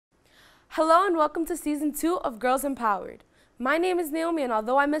Hello and welcome to Season 2 of Girls Empowered. My name is Naomi, and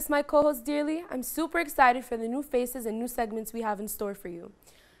although I miss my co-host dearly, I'm super excited for the new faces and new segments we have in store for you.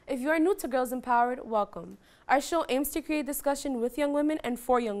 If you are new to Girls Empowered, welcome. Our show aims to create discussion with young women and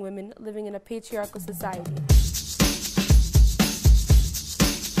for young women living in a patriarchal society.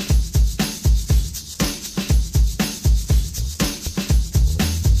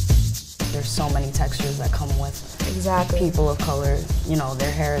 There's so many textures that come with people of color. You know,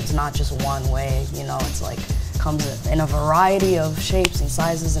 their hair is not just one way, you know, it's like comes in a variety of shapes and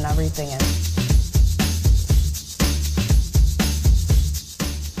sizes and everything.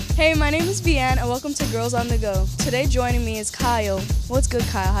 Hey, my name is Vianne and welcome to Girls on the Go. Today joining me is Kyle. What's good,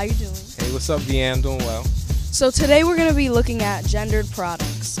 Kyle? How you doing? Hey, what's up, Vianne? Doing well. So today we're going to be looking at gendered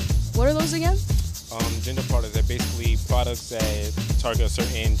products. What are those again? Gender products are basically products that target a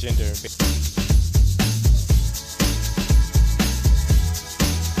certain gender.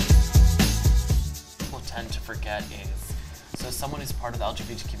 People tend to forget is, so someone who's part of the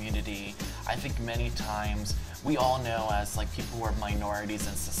LGBT community, I think many times we all know as like people who are minorities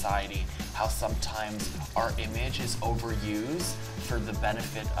in society, how sometimes our image is overused for the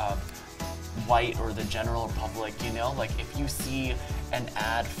benefit of white or the general public, you know? Like if you see an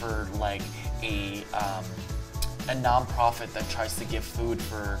ad for like a non-profit that tries to give food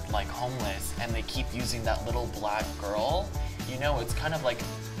for like homeless and they keep using that little black girl, you know, it's kind of like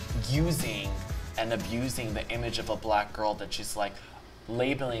using and abusing the image of a black girl that she's like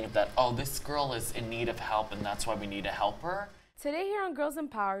labeling that, oh, this girl is in need of help and that's why we need to help her. Today here on Girls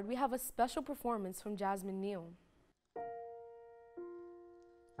Empowered, we have a special performance from Jasmine Neal.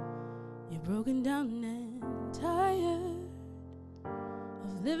 You're broken down and tired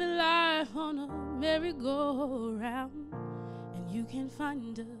of living life on a merry-go-round, and you can't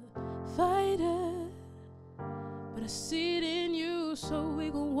find a fighter, but I see it in you, so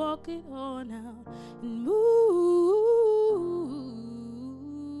we gon' walk it on out and move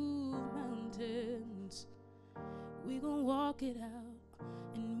mountains. We gon' walk it out.